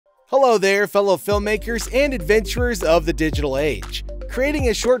Hello there, fellow filmmakers and adventurers of the digital age. Creating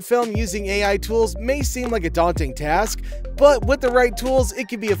a short film using AI tools may seem like a daunting task, but with the right tools, it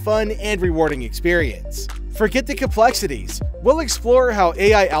can be a fun and rewarding experience. Forget the complexities. We'll explore how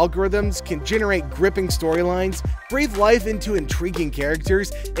AI algorithms can generate gripping storylines, breathe life into intriguing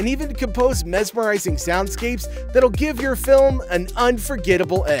characters, and even compose mesmerizing soundscapes that'll give your film an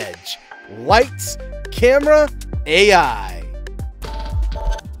unforgettable edge. Lights, camera, AI.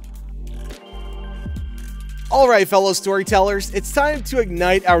 Alright, fellow storytellers, it's time to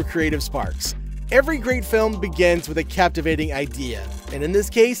ignite our creative sparks. Every great film begins with a captivating idea, and in this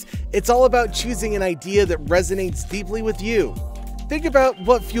case, it's all about choosing an idea that resonates deeply with you. Think about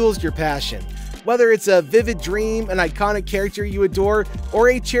what fuels your passion, whether it's a vivid dream, an iconic character you adore, or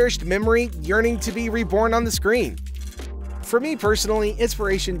a cherished memory yearning to be reborn on the screen. For me personally,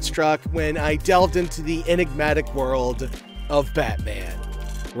 inspiration struck when I delved into the enigmatic world of Batman.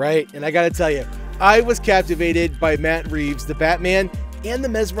 Right? And I gotta tell you, I was captivated by Matt Reeves' The Batman and the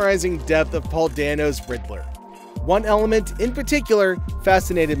mesmerizing depth of Paul Dano's Riddler. One element in particular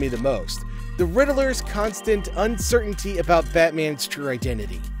fascinated me the most: the Riddler's constant uncertainty about Batman's true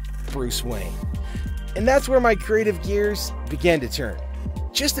identity, Bruce Wayne. And that's where my creative gears began to turn.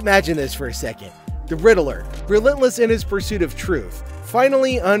 Just imagine this for a second. The Riddler, relentless in his pursuit of truth,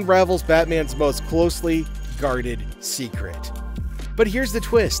 finally unravels Batman's most closely guarded secret. But here's the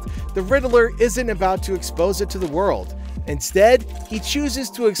twist: the Riddler isn't about to expose it to the world. Instead, he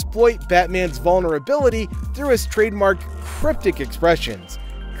chooses to exploit Batman's vulnerability through his trademark cryptic expressions,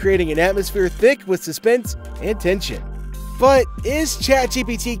 creating an atmosphere thick with suspense and tension. But is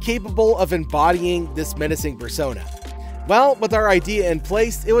ChatGPT capable of embodying this menacing persona? Well, with our idea in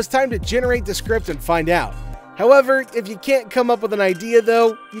place, it was time to generate the script and find out. However, if you can't come up with an idea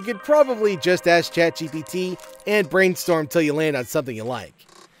though, you could probably just ask ChatGPT and brainstorm till you land on something you like.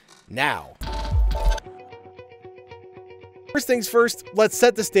 Now, first things first, let's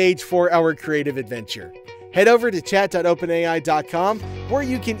set the stage for our creative adventure. Head over to chat.openai.com where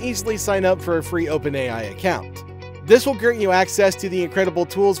you can easily sign up for a free OpenAI account. This will grant you access to the incredible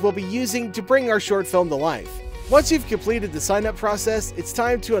tools we'll be using to bring our short film to life. Once you've completed the sign-up process, it's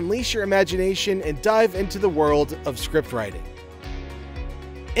time to unleash your imagination and dive into the world of script writing.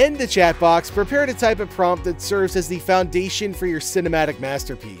 In the chat box, prepare to type a prompt that serves as the foundation for your cinematic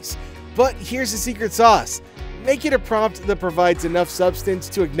masterpiece. But here's the secret sauce: make it a prompt that provides enough substance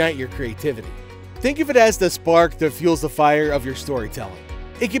to ignite your creativity. Think of it as the spark that fuels the fire of your storytelling.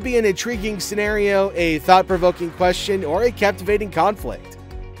 It could be an intriguing scenario, a thought-provoking question, or a captivating conflict.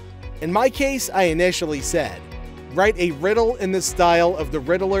 In my case, I initially said, write a riddle in the style of the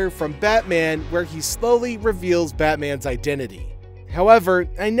Riddler from Batman where he slowly reveals Batman's identity. However,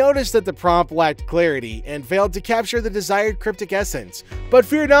 I noticed that the prompt lacked clarity and failed to capture the desired cryptic essence. But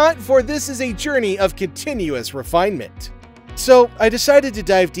fear not, for this is a journey of continuous refinement. So I decided to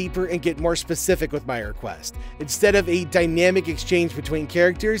dive deeper and get more specific with my request. Instead of a dynamic exchange between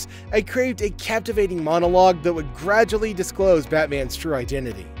characters, I craved a captivating monologue that would gradually disclose Batman's true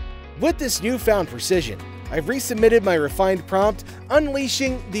identity. With this newfound precision, I've resubmitted my refined prompt,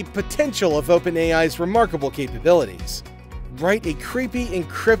 unleashing the potential of OpenAI's remarkable capabilities. Write a creepy and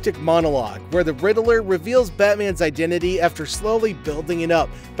cryptic monologue where the Riddler reveals Batman's identity after slowly building it up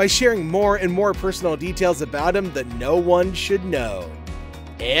by sharing more and more personal details about him that no one should know.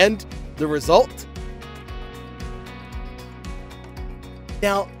 And the result?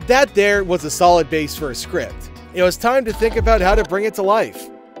 Now, that there was a solid base for a script. It was time to think about how to bring it to life.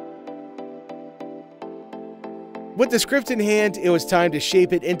 With the script in hand, it was time to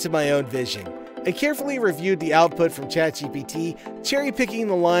shape it into my own vision. I carefully reviewed the output from ChatGPT, cherry-picking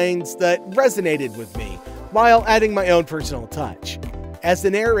the lines that resonated with me, while adding my own personal touch. As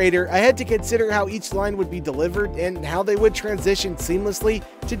the narrator, I had to consider how each line would be delivered and how they would transition seamlessly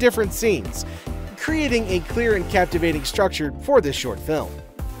to different scenes, creating a clear and captivating structure for this short film.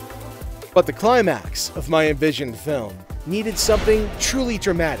 But the climax of my envisioned film needed something truly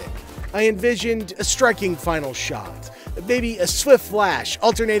dramatic. I envisioned a striking final shot, maybe a swift flash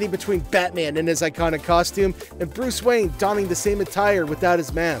alternating between Batman in his iconic costume and Bruce Wayne donning the same attire without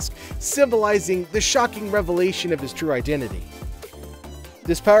his mask, symbolizing the shocking revelation of his true identity.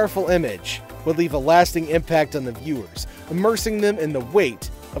 This powerful image would leave a lasting impact on the viewers, immersing them in the weight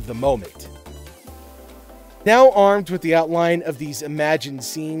of the moment. Now armed with the outline of these imagined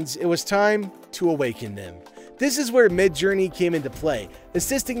scenes, it was time to awaken them. This is where Midjourney came into play,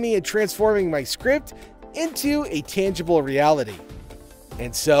 assisting me in transforming my script into a tangible reality.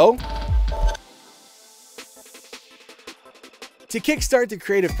 And so, to kickstart the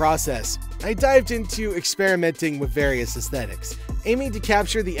creative process, I dived into experimenting with various aesthetics. aiming to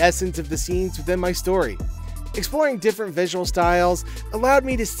capture the essence of the scenes within my story. Exploring different visual styles allowed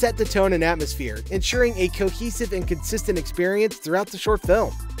me to set the tone and atmosphere, ensuring a cohesive and consistent experience throughout the short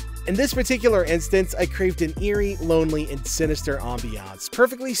film. In this particular instance, I craved an eerie, lonely, and sinister ambiance,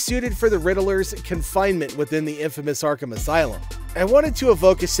 perfectly suited for the Riddler's confinement within the infamous Arkham Asylum. I wanted to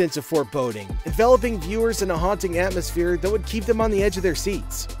evoke a sense of foreboding, enveloping viewers in a haunting atmosphere that would keep them on the edge of their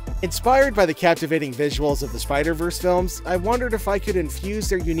seats. Inspired by the captivating visuals of the Spider-Verse films, I wondered if I could infuse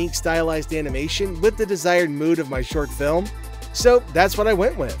their unique stylized animation with the desired mood of my short film, so that's what I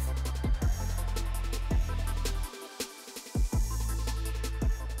went with.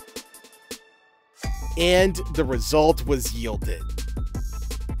 And the result was yielded.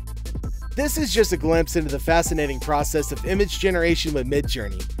 This is just a glimpse into the fascinating process of image generation with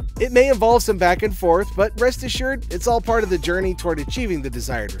Midjourney. It may involve some back and forth, but rest assured, it's all part of the journey toward achieving the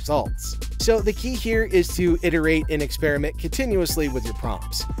desired results. So the key here is to iterate and experiment continuously with your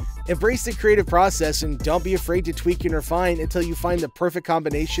prompts. Embrace the creative process and don't be afraid to tweak and refine until you find the perfect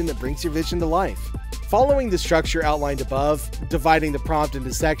combination that brings your vision to life. Following the structure outlined above, dividing the prompt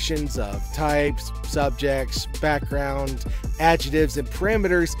into sections of types, subjects, background, adjectives, and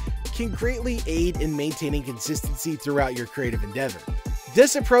parameters can greatly aid in maintaining consistency throughout your creative endeavor.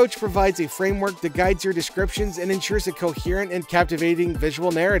 This approach provides a framework that guides your descriptions and ensures a coherent and captivating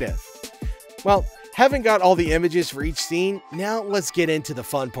visual narrative. Well, having got all the images for each scene, now let's get into the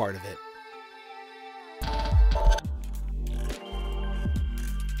fun part of it.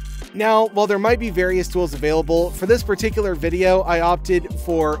 Now, while there might be various tools available, for this particular video I opted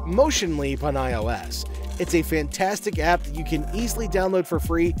for Motion Leap on iOS. It's a fantastic app that you can easily download for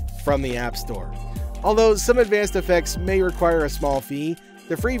free from the App Store. Although some advanced effects may require a small fee,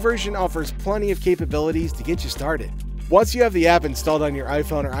 the free version offers plenty of capabilities to get you started. Once you have the app installed on your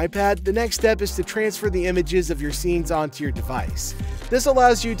iPhone or iPad, the next step is to transfer the images of your scenes onto your device. This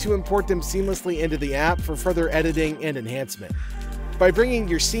allows you to import them seamlessly into the app for further editing and enhancement. By bringing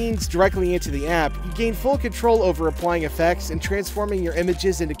your scenes directly into the app, you gain full control over applying effects and transforming your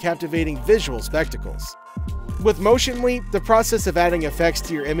images into captivating visual spectacles. With Motion Leap, the process of adding effects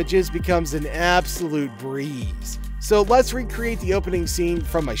to your images becomes an absolute breeze. So let's recreate the opening scene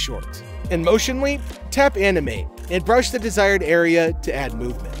from my short. In Motion Leap, tap Animate and brush the desired area to add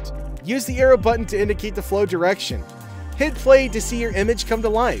movement. Use the arrow button to indicate the flow direction. Hit play to see your image come to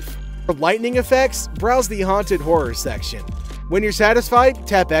life. For lightning effects, browse the Haunted Horror section. When you're satisfied,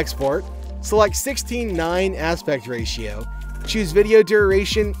 tap Export, select 16:9 aspect ratio, choose video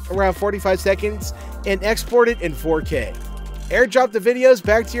duration around 45 seconds, and export it in 4K. Airdrop the videos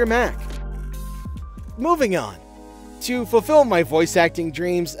back to your Mac. Moving on. To fulfill my voice acting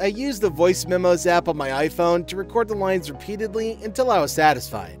dreams, I used the Voice Memos app on my iPhone to record the lines repeatedly until I was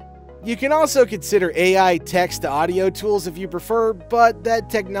satisfied. You can also consider AI text-to-audio tools if you prefer, but that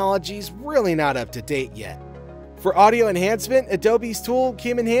technology's really not up to date yet. For audio enhancement, Adobe's tool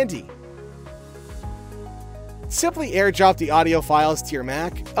came in handy. Simply airdrop the audio files to your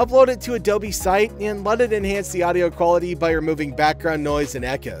Mac, upload it to Adobe's site, and let it enhance the audio quality by removing background noise and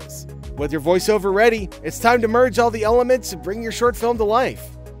echoes. With your voiceover ready, it's time to merge all the elements and bring your short film to life.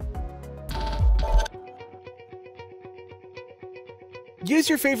 Use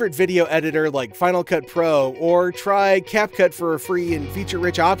your favorite video editor like Final Cut Pro, or try CapCut for a free and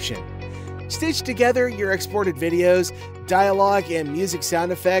feature-rich option. Stitch together your exported videos, dialogue, and music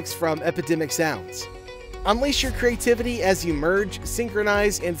sound effects from Epidemic Sounds. Unleash your creativity as you merge,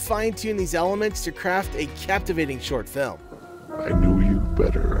 synchronize, and fine-tune these elements to craft a captivating short film. I know you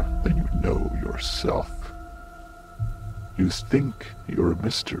better than you know yourself. You think you're a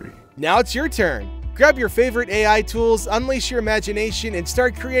mystery. Now it's your turn. Grab your favorite AI tools, unleash your imagination, and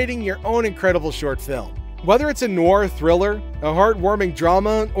start creating your own incredible short film. Whether it's a noir thriller, a heartwarming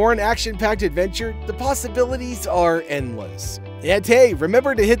drama, or an action-packed adventure, the possibilities are endless. And hey,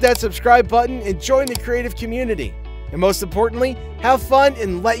 remember to hit that subscribe button and join the creative community. And most importantly, have fun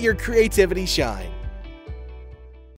and let your creativity shine.